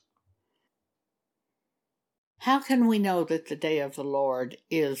How can we know that the day of the Lord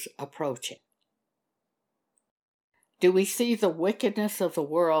is approaching? Do we see the wickedness of the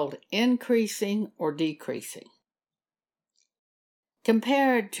world increasing or decreasing?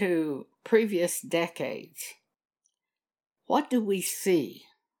 Compared to previous decades, what do we see?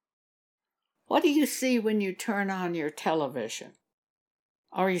 What do you see when you turn on your television?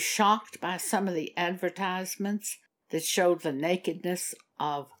 Are you shocked by some of the advertisements that show the nakedness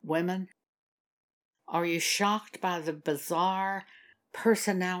of women? Are you shocked by the bizarre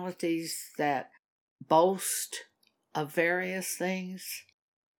personalities that boast of various things?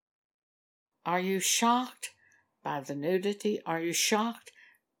 Are you shocked by the nudity? Are you shocked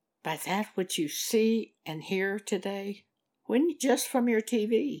by that which you see and hear today? Just from your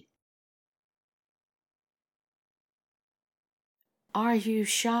TV? Are you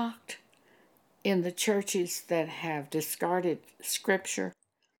shocked in the churches that have discarded Scripture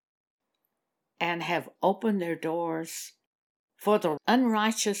and have opened their doors for the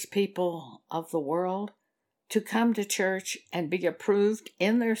unrighteous people of the world to come to church and be approved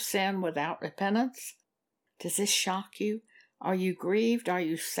in their sin without repentance? Does this shock you? Are you grieved? Are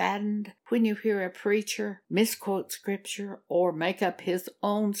you saddened when you hear a preacher misquote Scripture or make up his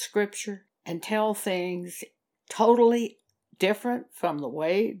own Scripture and tell things totally different from the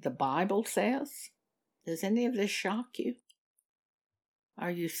way the Bible says? Does any of this shock you? Are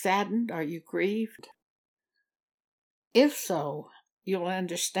you saddened? Are you grieved? If so, you'll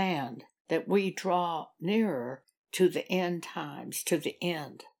understand that we draw nearer to the end times, to the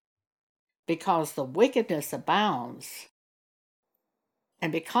end, because the wickedness abounds.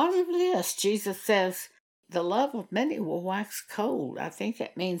 And because of this, Jesus says, the love of many will wax cold. I think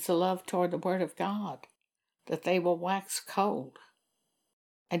that means the love toward the Word of God, that they will wax cold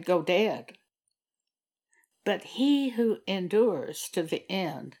and go dead. But he who endures to the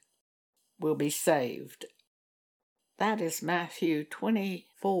end will be saved. That is Matthew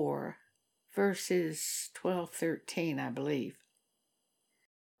 24, verses 12-13, I believe.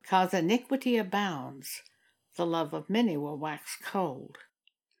 Because iniquity abounds, the love of many will wax cold.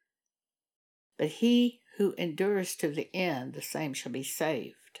 But he who endures to the end, the same shall be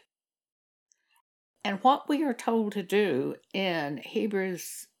saved. And what we are told to do in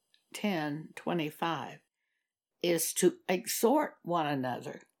Hebrews 10:25 is to exhort one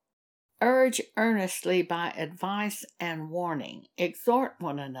another, urge earnestly by advice and warning, exhort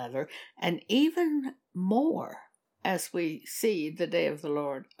one another, and even more as we see the day of the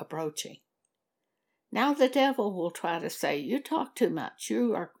Lord approaching. Now the devil will try to say, you talk too much,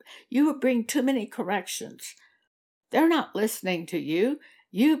 you bring too many corrections. They're not listening to you.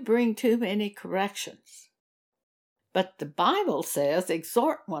 You bring too many corrections. But the Bible says,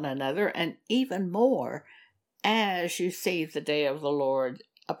 exhort one another, and even more as you see the day of the Lord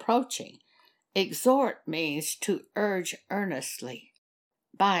approaching. Exhort means to urge earnestly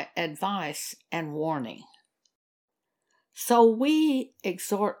by advice and warning. So we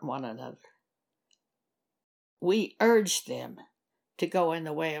exhort one another. We urge them to go in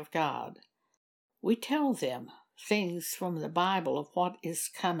the way of God. We tell them things from the Bible of what is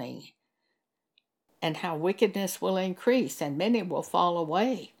coming and how wickedness will increase and many will fall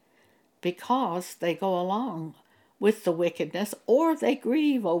away because they go along with the wickedness, or they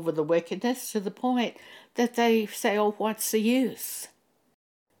grieve over the wickedness to the point that they say, oh, what's the use?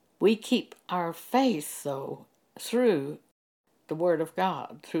 We keep our faith, though, through the Word of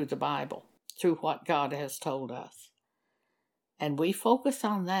God, through the Bible, through what God has told us. And we focus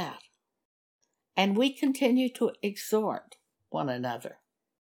on that. And we continue to exhort one another.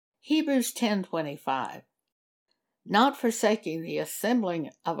 Hebrews 10:25. Not forsaking the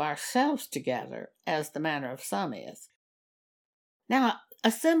assembling of ourselves together, as the manner of some is. Now,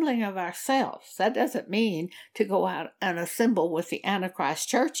 assembling of ourselves, that doesn't mean to go out and assemble with the Antichrist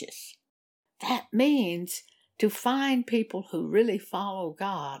churches. That means to find people who really follow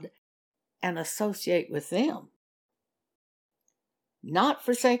God and associate with them. Not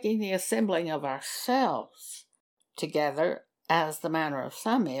forsaking the assembling of ourselves together, as the manner of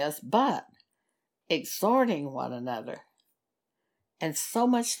some is, but exhorting one another, and so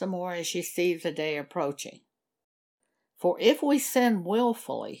much the more as you see the day approaching. For if we sin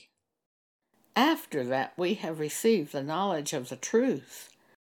willfully, after that we have received the knowledge of the truth,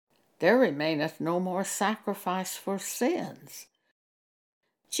 there remaineth no more sacrifice for sins.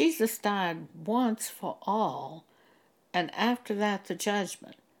 Jesus died once for all, and after that the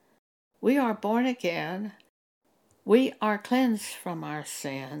judgment. We are born again, we are cleansed from our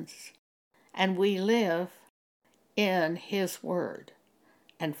sins, and we live in His Word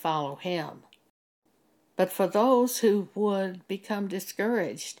and follow Him. But for those who would become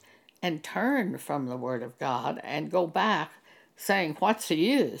discouraged and turn from the Word of God and go back saying, "What's the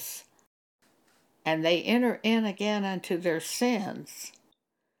use?" And they enter in again unto their sins,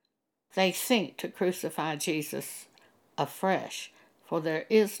 they think to crucify Jesus afresh, for there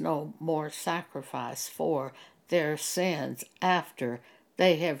is no more sacrifice for their sins after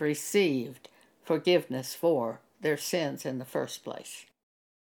they have received forgiveness for their sins in the first place.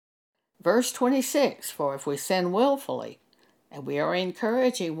 Verse 26, for if we sin willfully, and we are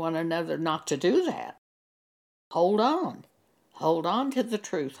encouraging one another not to do that, hold on. Hold on to the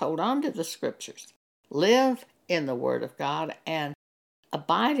truth. Hold on to the Scriptures. Live in the Word of God and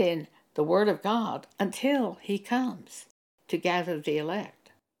abide in the Word of God until He comes to gather the elect.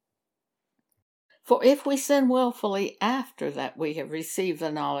 For if we sin willfully after that we have received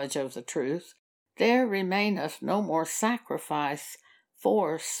the knowledge of the truth, there remaineth no more sacrifice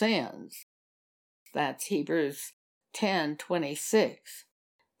for sins. That's Hebrews 10:26.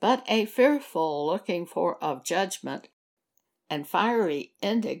 But a fearful looking for of judgment and fiery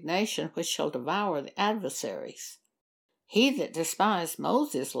indignation which shall devour the adversaries. He that despised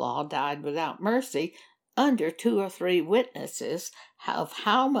Moses' law died without mercy under 2 or 3 witnesses. Of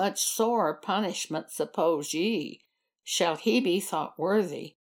how much sorer punishment, suppose ye, shall he be thought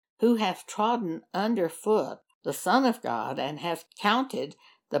worthy, who hath trodden under foot the Son of God, and hath counted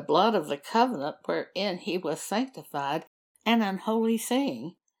the blood of the covenant wherein he was sanctified an unholy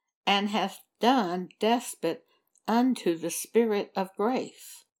thing, and hath done despite unto the Spirit of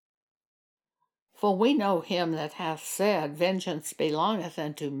grace? For we know him that hath said, Vengeance belongeth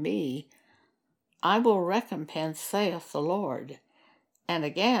unto me, I will recompense, saith the Lord. And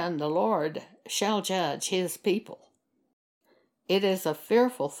again, the Lord shall judge his people. It is a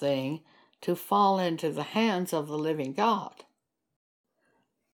fearful thing to fall into the hands of the living God.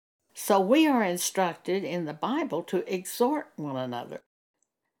 So we are instructed in the Bible to exhort one another,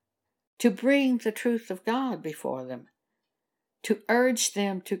 to bring the truth of God before them, to urge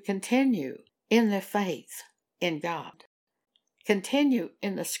them to continue in their faith in God, continue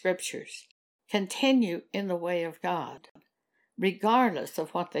in the Scriptures, continue in the way of God, regardless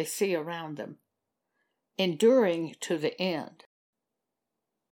of what they see around them, enduring to the end.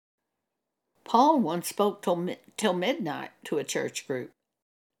 Paul once spoke till midnight to a church group.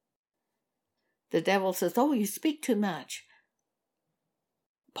 The devil says, "Oh, you speak too much."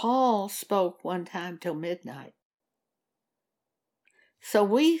 Paul spoke one time till midnight. So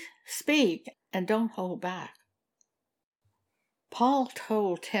we speak and don't hold back. Paul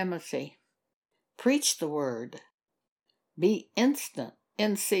told Timothy, preach the word. Be instant,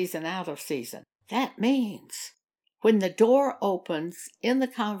 in season, out of season. That means when the door opens in the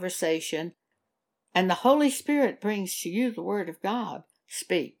conversation and the Holy Spirit brings to you the Word of God,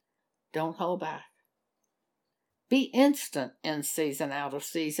 speak. Don't hold back. Be instant, in season, out of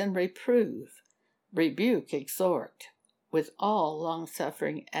season. Reprove, rebuke, exhort, with all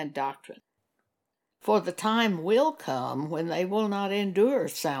longsuffering and doctrine. For the time will come when they will not endure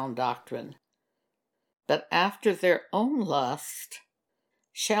sound doctrine, but after their own lust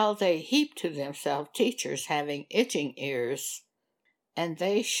shall they heap to themselves teachers having itching ears, and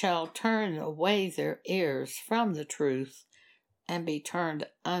they shall turn away their ears from the truth and be turned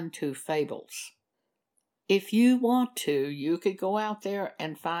unto fables. If you want to, you could go out there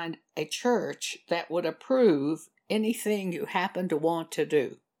and find a church that would approve anything you happen to want to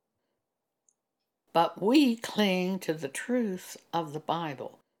do. But we cling to the truth of the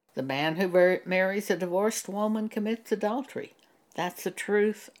Bible. The man who marries a divorced woman commits adultery. That's the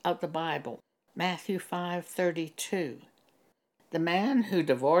truth of the Bible. Matthew 5:32. The man who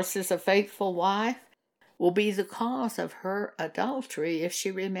divorces a faithful wife will be the cause of her adultery if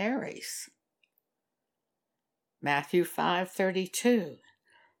she remarries. Matthew 5:32.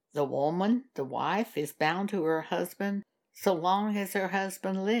 The woman, the wife, is bound to her husband so long as her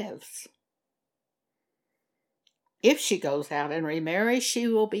husband lives. If she goes out and remarries, she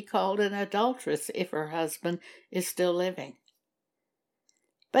will be called an adulteress if her husband is still living.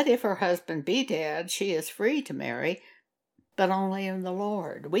 But if her husband be dead, she is free to marry, but only in the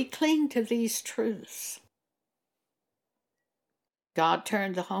Lord. We cling to these truths. God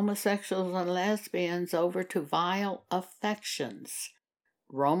turned the homosexuals and lesbians over to vile affections.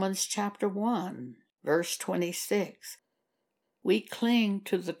 Romans chapter 1, verse 26. We cling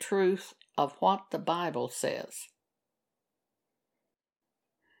to the truth of what the Bible says.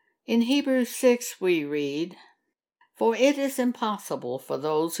 In Hebrews 6 we read, For it is impossible for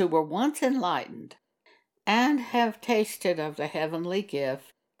those who were once enlightened and have tasted of the heavenly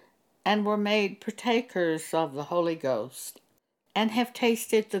gift and were made partakers of the Holy Ghost and have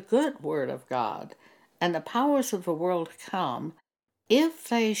tasted the good word of God and the powers of the world come, if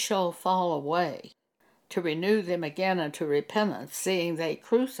they shall fall away, to renew them again unto repentance, seeing they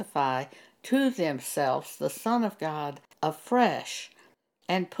crucify to themselves the Son of God afresh,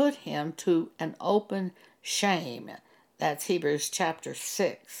 and put him to an open shame. That's Hebrews chapter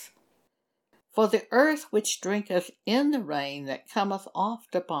 6. For the earth which drinketh in the rain that cometh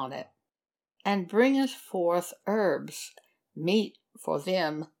oft upon it, and bringeth forth herbs, meat for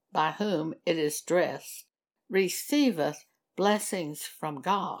them by whom it is dressed, receiveth blessings from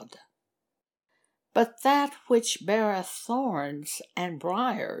God. But that which beareth thorns and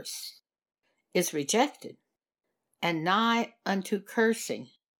briars is rejected, and nigh unto cursing,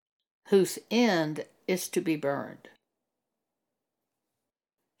 whose end is to be burned.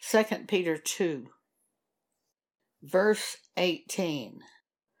 2 Peter 2, verse 18.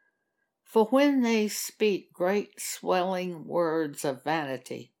 For when they speak great swelling words of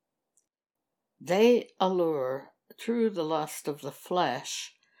vanity, they allure through the lust of the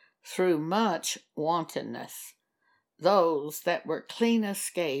flesh, through much wantonness, those that were clean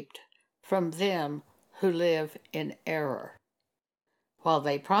escaped from them who live in error. While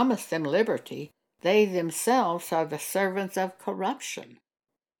they promise them liberty, they themselves are the servants of corruption.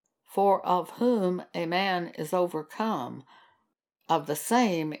 For of whom a man is overcome, of the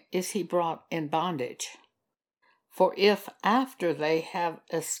same is he brought in bondage. For if after they have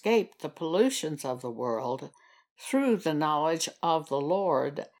escaped the pollutions of the world, through the knowledge of the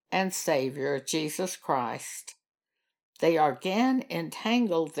Lord and Savior Jesus Christ, they are again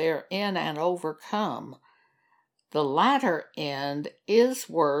entangled therein and overcome, the latter end is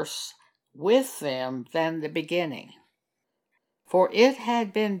worse with them than the beginning. For it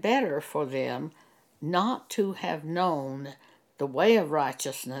had been better for them not to have known the way of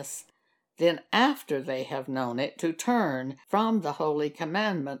righteousness than after they have known it to turn from the holy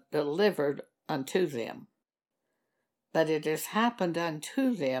commandment delivered unto them. But it has happened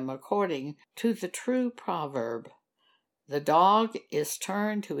unto them according to the true proverb, the dog is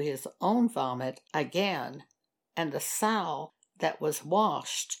turned to his own vomit again, and the sow that was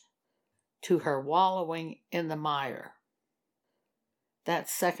washed to her wallowing in the mire.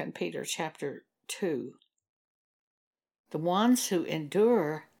 That's 2 Peter chapter 2. The ones who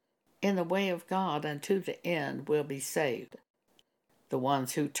endure in the way of God unto the end will be saved. The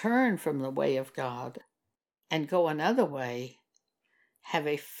ones who turn from the way of God and go another way have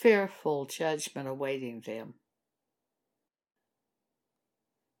a fearful judgment awaiting them.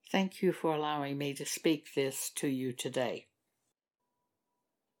 Thank you for allowing me to speak this to you today.